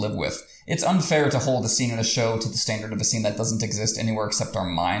embrace and live with. It's unfair to hold a scene in a show to the standard of a scene that doesn't exist anywhere except our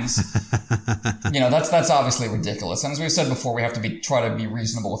minds. That's obviously ridiculous. And as we've said before, we have to try to be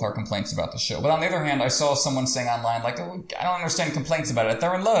reasonable with our complaints about the show. But on the other hand, I saw someone saying online, like, oh, I don't understand complaints about it.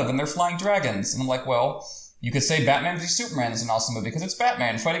 They're in love and they're flying dragons. And I'm like, well, you could say Batman v Superman is an awesome movie because it's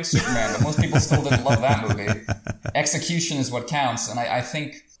Batman fighting Superman, but most people still didn't love that movie. Execution is what counts. And I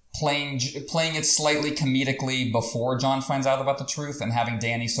think playing it slightly comedically before Jon finds out about the truth and having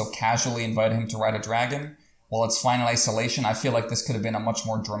Dany so casually invite him to ride a dragon while it's fine in isolation, I feel like this could have been a much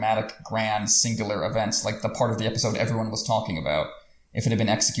more dramatic, grand, singular event, like the part of the episode everyone was talking about, if it had been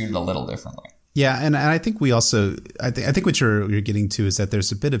executed a little differently. Yeah, and I think we also, I think what you're getting to is that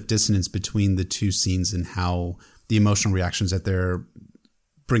there's a bit of dissonance between the two scenes and how the emotional reactions that they're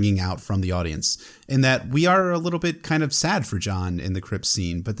bringing out from the audience, in that we are a little bit kind of sad for Jon in the crypt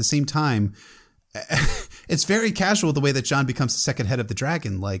scene, but at the same time, it's very casual the way that Jon becomes the second head of the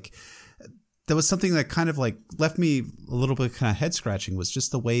dragon. Like, that was something that kind of like left me a little bit kind of head scratching, was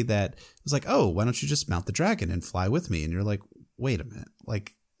just the way that it was like, oh, why don't you just mount the dragon and fly with me? And you're like, wait a minute,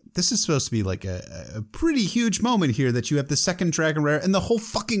 like, this is supposed to be like a pretty huge moment here, that you have the second dragon rare in the whole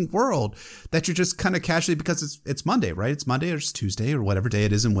fucking world, that you're just kind of casually, because it's Monday, right? It's Monday or it's Tuesday or whatever day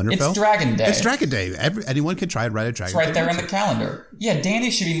it is in Winterfell. It's Dragon Day. It's Dragon Day. Anyone can try and ride a dragon. It's right there in the calendar. Yeah, Dany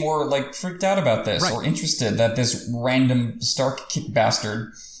should be more like freaked out about this, right, or interested that this random Stark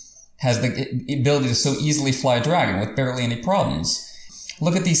bastard has the ability to so easily fly a dragon with barely any problems.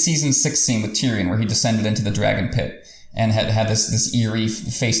 Look at the season 6 scene with Tyrion where he descended into the dragon pit and had this eerie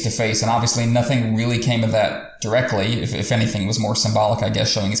face-to-face. And obviously nothing really came of that directly. If anything, was more symbolic, I guess,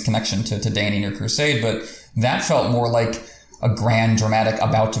 showing his connection to Dany near Crusade. But that felt more like a grand, dramatic,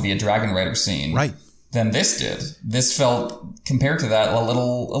 about-to-be a dragon rider scene. Right. Than this did. This felt, compared to that, a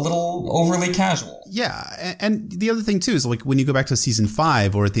little overly casual. Yeah, and the other thing, too, is like when you go back to season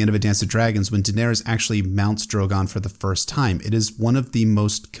 5 or at the end of A Dance of Dragons, when Daenerys actually mounts Drogon for the first time, it is one of the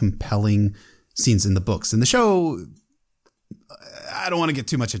most compelling scenes in the books. In the show, I don't want to get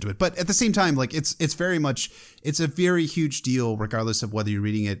too much into it, but at the same time, like it's very much, it's a very huge deal, regardless of whether you're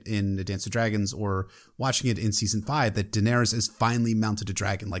reading it in A Dance of Dragons or watching it in season 5, that Daenerys is finally mounted a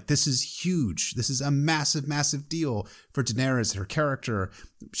dragon. Like, this is huge. This is a massive, massive deal for Daenerys, her character.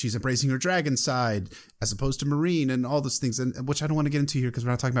 She's embracing her dragon side as opposed to Meereen and all those things, and which I don't want to get into here because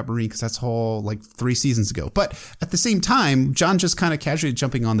we're not talking about Meereen, because that's whole like 3 seasons ago. But at the same time, Jon just kind of casually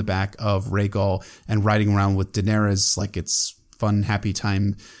jumping on the back of Rhaegal and riding around with Daenerys like it's fun, happy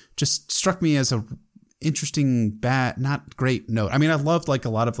time, just struck me as a interesting, not great note. I mean, I loved like a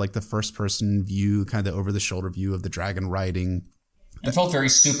lot of like the first person view, kind of the over the shoulder view of the dragon riding. It felt very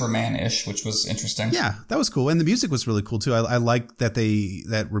Superman-ish, which was interesting. Yeah, that was cool. And the music was really cool too. I like that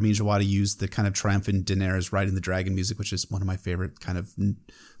Ramin Djawadi used the kind of triumphant Daenerys riding the dragon music, which is one of my favorite kind of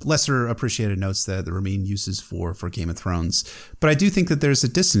lesser appreciated notes that the Ramin uses for Game of Thrones. But I do think that there's a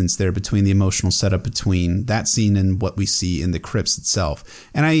dissonance there between the emotional setup between that scene and what we see in the crypts itself.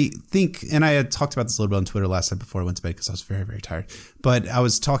 And I think, and I had talked about this a little bit on Twitter last night before I went to bed because I was very, very tired. But I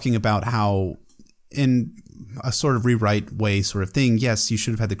was talking about how, in a sort of rewrite way sort of thing, yes, you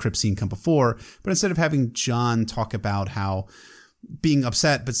should have had the crypt scene come before, but instead of having Jon talk about how being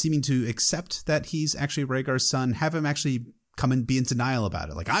upset but seeming to accept that he's actually Rhaegar's son, have him actually come and be in denial about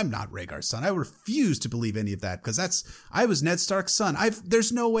it. Like, I'm not Rhaegar's son. I refuse to believe any of that because I was Ned Stark's son.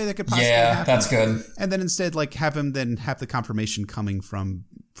 There's no way that could possibly happen. Yeah, that's good. And then instead, like, have him then have the confirmation coming from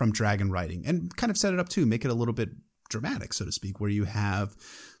dragon riding, and kind of set it up too, make it a little bit dramatic, so to speak, where you have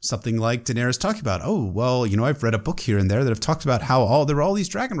something like Daenerys talking about, oh, well, I've read a book here and there that have talked about how there were all these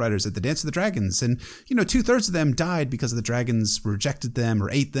dragon riders at the Dance of the Dragons, and 2/3 of them died because the dragons rejected them or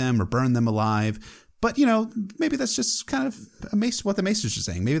ate them or burned them alive. But maybe that's just kind of what the Maesters are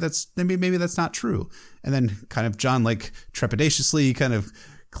saying. Maybe that's not true. And then kind of Jon, like, trepidatiously kind of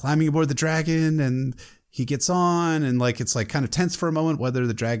climbing aboard the dragon, and he gets on, and like it's like kind of tense for a moment whether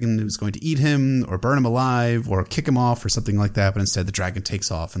the dragon is going to eat him or burn him alive or kick him off or something like that. But instead the dragon takes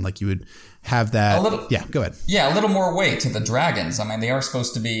off, and like you would have that. Yeah, go ahead. Yeah, a little more weight to the dragons. I mean, they are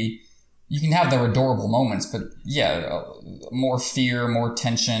supposed to be, you can have their adorable moments, but yeah, more fear, more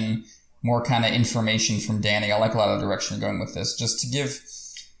tension, more kind of information from Dany. I like a lot of the direction you're going with this, just to give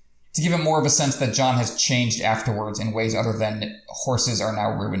it more of a sense that Jon has changed afterwards in ways other than horses are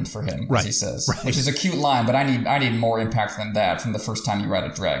now ruined for him, right, as he says. Right. Which is a cute line, but I need more impact than that from the first time you ride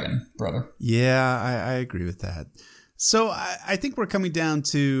a dragon, brother. Yeah, I agree with that. So I think we're coming down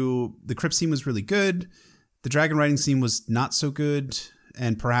to the crypt scene was really good. The dragon riding scene was not so good.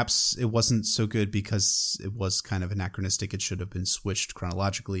 And perhaps it wasn't so good because it was kind of anachronistic. It should have been switched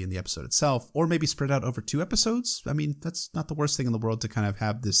chronologically in the episode itself, or maybe spread out over 2 episodes. I mean, that's not the worst thing in the world to kind of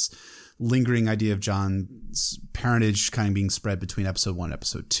have this lingering idea of Jon's parentage kind of being spread between episode 1 and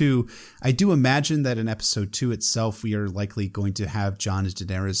episode 2. I do imagine that in episode 2 itself, we are likely going to have Jon and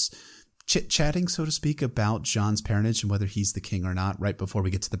Daenerys chit-chatting, so to speak, about Jon's parentage and whether he's the king or not right before we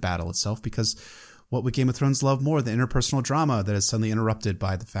get to the battle itself, because what would Game of Thrones love more than interpersonal drama that is suddenly interrupted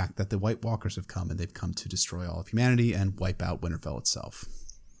by the fact that the White Walkers have come and they've come to destroy all of humanity and wipe out Winterfell itself?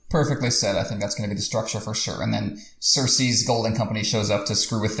 Perfectly said. I think that's going to be the structure for sure. And then Cersei's Golden Company shows up to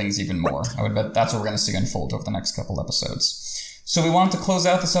screw with things even more. I would bet that's what we're going to see unfold over the next couple episodes. So we wanted to close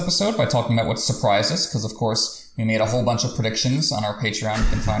out this episode by talking about what surprised us, because of course we made a whole bunch of predictions on our Patreon. You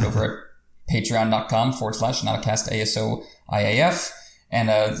can find over at patreon.com/NotAcastASOIAF. And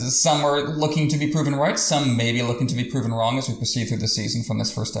some are looking to be proven right, some may be looking to be proven wrong as we proceed through the season from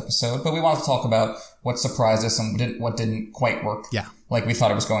this first episode. But we wanted to talk about what surprised us and what didn't quite work like we thought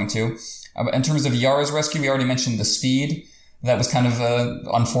it was going to. In terms of Yara's rescue, we already mentioned the speed. That was kind of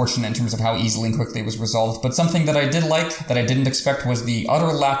unfortunate in terms of how easily and quickly it was resolved. But something that I did like, that I didn't expect, was the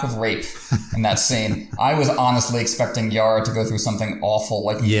utter lack of rape in that scene. I was honestly expecting Yara to go through something awful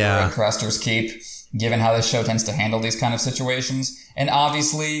like at Craster's Keep, given how this show tends to handle these kind of situations. And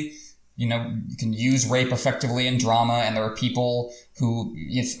obviously, you can use rape effectively in drama, and there are people who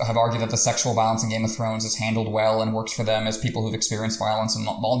have argued that the sexual violence in Game of Thrones is handled well and works for them as people who've experienced violence, and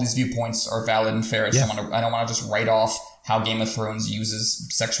all these viewpoints are valid and fair. Yeah. I don't want to just write off how Game of Thrones uses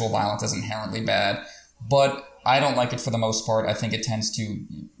sexual violence as inherently bad, but I don't like it for the most part. I think it tends to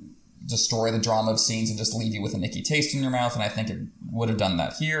destroy the drama of scenes and just leave you with an icky taste in your mouth, and I think it would have done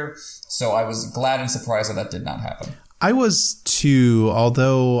that here. So I was glad and surprised that did not happen. I was too,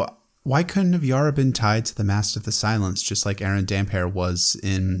 although why couldn't have Yara been tied to the Mast of the Silence just like Aaron Damphair was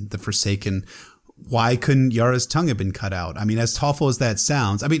in The Forsaken? Why couldn't Yara's tongue have been cut out? I mean, as awful as that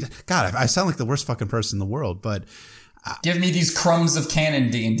sounds, I mean, God, I sound like the worst fucking person in the world, but give me these crumbs of canon,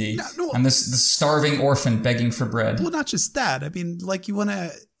 D&D. No. I'm this starving orphan begging for bread. Well, not just that. I mean, like you want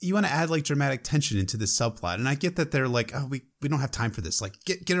to add like dramatic tension into this subplot, and I get that they're like, oh, we don't have time for this. Like,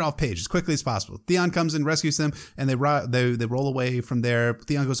 get it off page as quickly as possible. Theon comes and rescues them, and they roll away from there.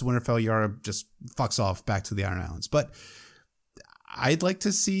 Theon goes to Winterfell. Yara just fucks off back to the Iron Islands. But I'd like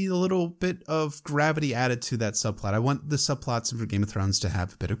to see a little bit of gravity added to that subplot. I want the subplots for Game of Thrones to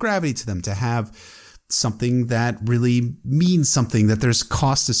have a bit of gravity to them, to have something that really means something, that there's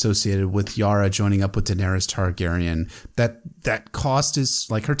cost associated with Yara joining up with Daenerys Targaryen. That cost is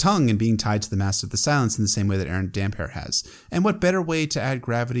like her tongue and being tied to the Mast of the Silence in the same way that Aaron Damphair has. And what better way to add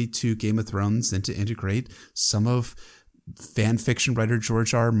gravity to Game of Thrones than to integrate some of fan fiction writer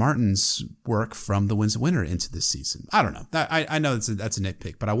George R. R. Martin's work from The Winds of Winter into this season? I don't know. I know that's a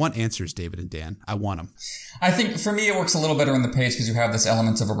nitpick, but I want answers, David and Dan. I want them. I think for me it works a little better in the page because you have this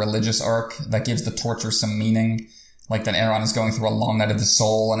element of a religious arc that gives the torture some meaning. Like that Aeron is going through a long night of the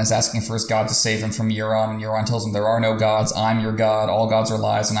soul and is asking for his god to save him from Euron, and Euron tells him there are no gods, I'm your god, all gods are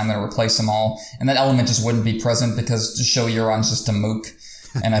lies, and I'm going to replace them all. And that element just wouldn't be present because to show Euron's just a mook.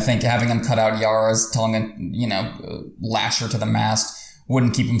 And I think having them cut out Yara's tongue and, lash her to the mast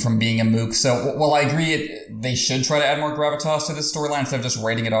wouldn't keep him from being a mook. So, while I agree they should try to add more gravitas to this storyline instead of just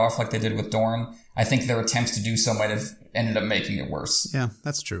writing it off like they did with Dorne, I think their attempts to do so might have ended up making it worse. Yeah,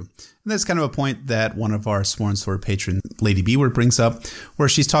 that's true. And that's kind of a point that one of our Sworn Sword patrons, Lady B-Word, brings up, where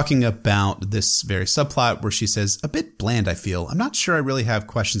she's talking about this very subplot where she says, a bit bland, I feel. I'm not sure I really have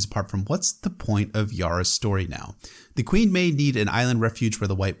questions apart from what's the point of Yara's story now? The Queen may need an island refuge where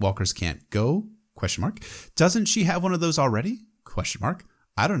the White Walkers can't go? ? Doesn't she have one of those already? ?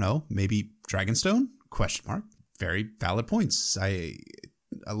 I don't know. Maybe Dragonstone? ? Very valid points.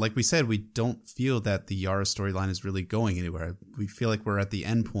 Like we said, we don't feel that the Yara storyline is really going anywhere. We feel like we're at the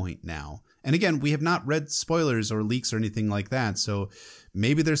end point now. And again, we have not read spoilers or leaks or anything like that. So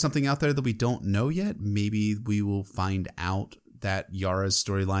maybe there's something out there that we don't know yet. Maybe we will find out that Yara's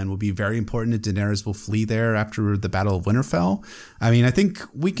storyline will be very important and Daenerys will flee there after the Battle of Winterfell. I mean, I think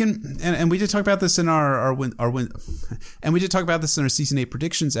we can, and we did talk about this in and we did talk about this in our season 8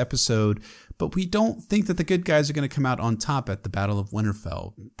 predictions episode, but we don't think that the good guys are going to come out on top at the Battle of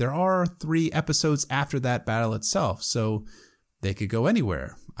Winterfell. There are 3 episodes after that battle itself, so they could go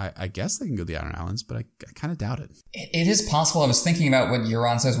anywhere. I guess they can go to the Iron Islands, but I kind of doubt it. It is possible. I was thinking about what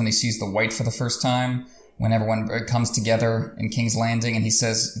Euron says when he sees the White for the first time, when everyone comes together in King's Landing, and he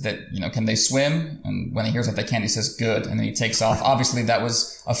says that, can they swim? And when he hears that they can, he says, good. And then he takes off. Obviously, that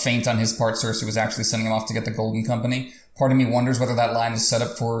was a feint on his part. Cersei was actually sending him off to get the Golden Company. Part of me wonders whether that line is set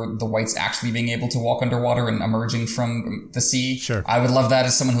up for the Whites actually being able to walk underwater and emerging from the sea. Sure. I would love that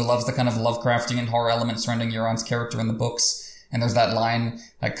as someone who loves the kind of Lovecraftian and horror element surrounding Euron's character in the books. And there's that line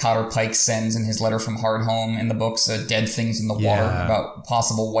that Cotter Pike sends in his letter from Hardhome in the books, dead things in the water, about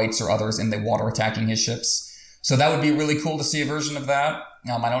possible Whites or others in the water attacking his ships. So that would be really cool to see a version of that.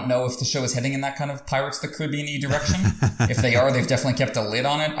 I don't know if the show is heading in that kind of Pirates of the Caribbean-y direction. If they are, they've definitely kept a lid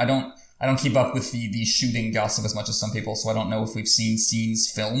on it. I don't keep up with the shooting gossip as much as some people, so I don't know if we've seen scenes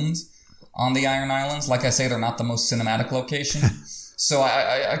filmed on the Iron Islands. Like I say, they're not the most cinematic location. So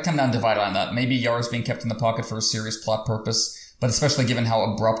I come down divided on that. Maybe Yar's being kept in the pocket for a serious plot purpose. But especially given how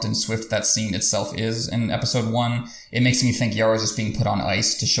abrupt and swift that scene itself is in episode 1, it makes me think Yara is just being put on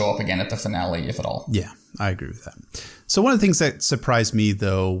ice to show up again at the finale, if at all. Yeah, I agree with that. So one of the things that surprised me,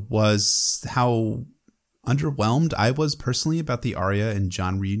 though, was how underwhelmed I was personally about the Arya and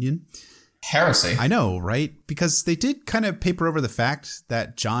Jon reunion. Heresy. I know, right? Because they did kind of paper over the fact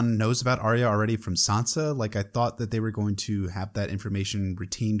that Jon knows about Arya already from Sansa. Like, I thought that they were going to have that information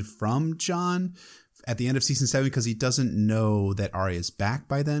retained from Jon at the end of season 7, because he doesn't know that Arya is back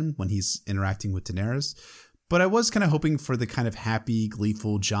by then when he's interacting with Daenerys. But I was kind of hoping for the kind of happy,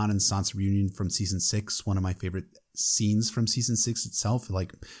 gleeful Jon and Sansa reunion from season 6, one of my favorite scenes from season 6 itself.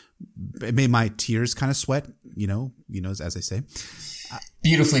 Like, it made my tears kind of sweat, as I say.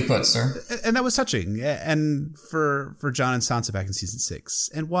 Beautifully put, sir. And that was touching. And for Jon and Sansa back in season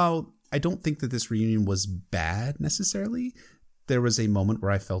 6. And while I don't think that this reunion was bad necessarily, there was a moment where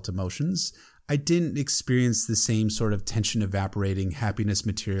I felt emotions. I didn't experience the same sort of tension evaporating, happiness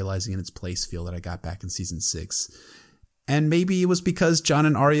materializing in its place feel that I got back in season 6. And maybe it was because Jon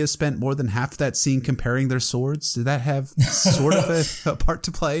and Arya spent more than half that scene comparing their swords. Did that have sort of a part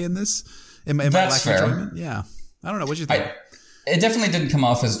to play in this? That's fair. Yeah. I don't know. What'd you think? It definitely didn't come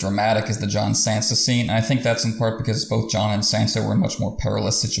off as dramatic as the Jon-Sansa scene. I think that's in part because both Jon and Sansa were in much more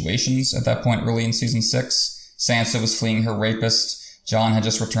perilous situations at that point early in season 6. Sansa was fleeing her rapist. Jon had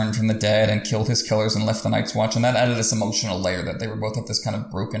just returned from the dead and killed his killers and left the Night's Watch, and that added this emotional layer that they were both at this kind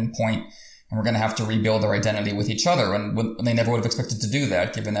of broken point and were going to have to rebuild their identity with each other, and they never would have expected to do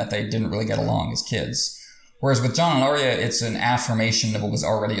that, given that they didn't really get along as kids. Whereas with Jon and Arya, it's an affirmation of what was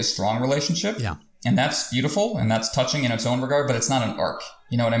already a strong relationship. Yeah. And that's beautiful, and that's touching in its own regard, but it's not an arc.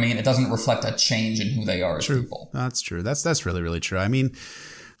 You know what I mean? It doesn't reflect a change in who they are as people. That's true. That's really, really true. I mean,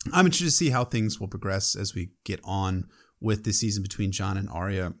 I'm interested to see how things will progress as we get on with this season between Jon and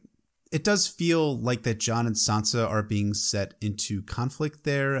Arya. It does feel like that Jon and Sansa are being set into conflict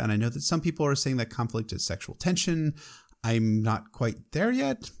there. And I know that some people are saying that conflict is sexual tension. I'm not quite there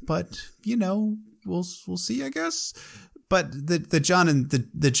yet, but we'll see, I guess. But the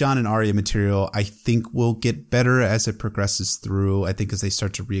Jon and Arya material, I think, will get better as it progresses through. I think as they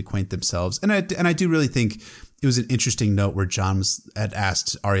start to reacquaint themselves. And I do really think it was an interesting note where Jon had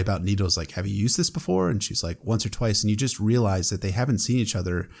asked Arya about needles, like, have you used this before? And she's like, once or twice. And you just realize that they haven't seen each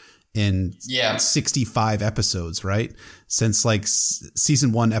other in 65 episodes, right? Since like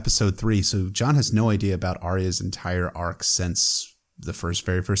season 1, episode 3. So Jon has no idea about Arya's entire arc since the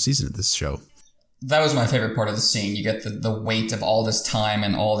very first season of this show. That was my favorite part of the scene. You get the weight of all this time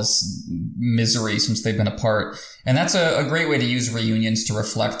and all this misery since they've been apart. And that's a great way to use reunions to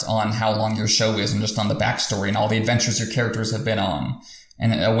reflect on how long your show is and just on the backstory and all the adventures your characters have been on.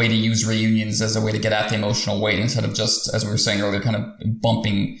 And a way to use reunions as a way to get at the emotional weight instead of just, as we were saying earlier, kind of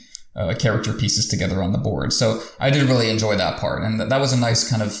bumping character pieces together on the board. So I did really enjoy that part. And that was a nice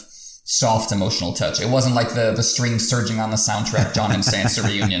kind of soft emotional touch. It wasn't like the strings surging on the soundtrack Jon and Sansa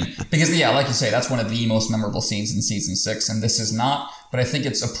reunion. Because, like you say, that's one of the most memorable scenes in season 6, and this is not, but I think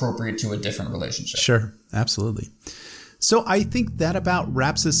it's appropriate to a different relationship. Sure, absolutely. So I think that about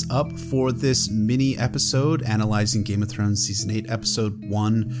wraps us up for this mini episode analyzing Game of Thrones season 8, episode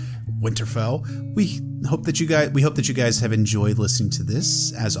 1, Winterfell. We hope that you guys have enjoyed listening to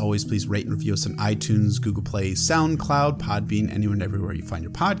this. As always, please rate and review us on iTunes, Google Play, SoundCloud, Podbean, anywhere and everywhere you find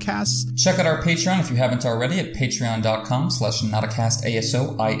your podcasts. Check out our Patreon if you haven't already at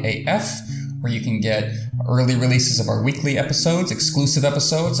patreon.com/NotAcastASOIAF, where you can get early releases of our weekly episodes, exclusive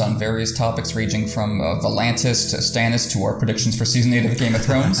episodes on various topics ranging from Volantis to Stannis to our predictions for Season 8 of Game of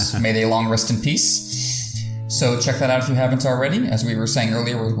Thrones. May they long rest in peace. So check that out if you haven't already. As we were saying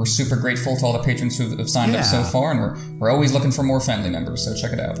earlier, we're super grateful to all the patrons who have signed up so far, and we're always looking for more family members, so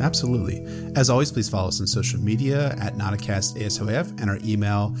check it out. Absolutely. As always, please follow us on social media at NotAcastASOIF and our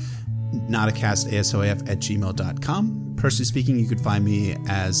email, NotAcastASOIF@gmail.com. Personally speaking, you could find me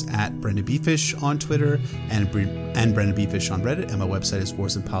as at Brendan Bfish on Twitter and Brendan Bfish on Reddit, and my website is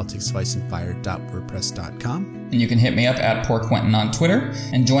warsandpoliticsspiceandfire.wordpress.com. And you can hit me up at Poor Quentin on Twitter,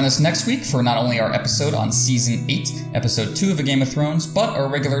 and join us next week for not only our episode on Season 8, Episode 2 of A Game of Thrones, but our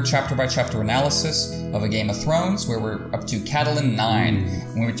regular chapter-by-chapter analysis of A Game of Thrones, where we're up to Catelyn 9,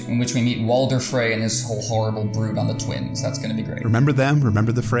 in which we meet Walder Frey and his whole horrible brood on the twins. That's going to be great. Remember them?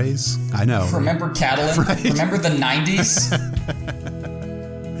 Remember the phrase? I know. Remember Catelyn? Right? Remember the 90s?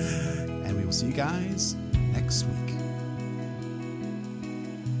 And we will see you guys next week.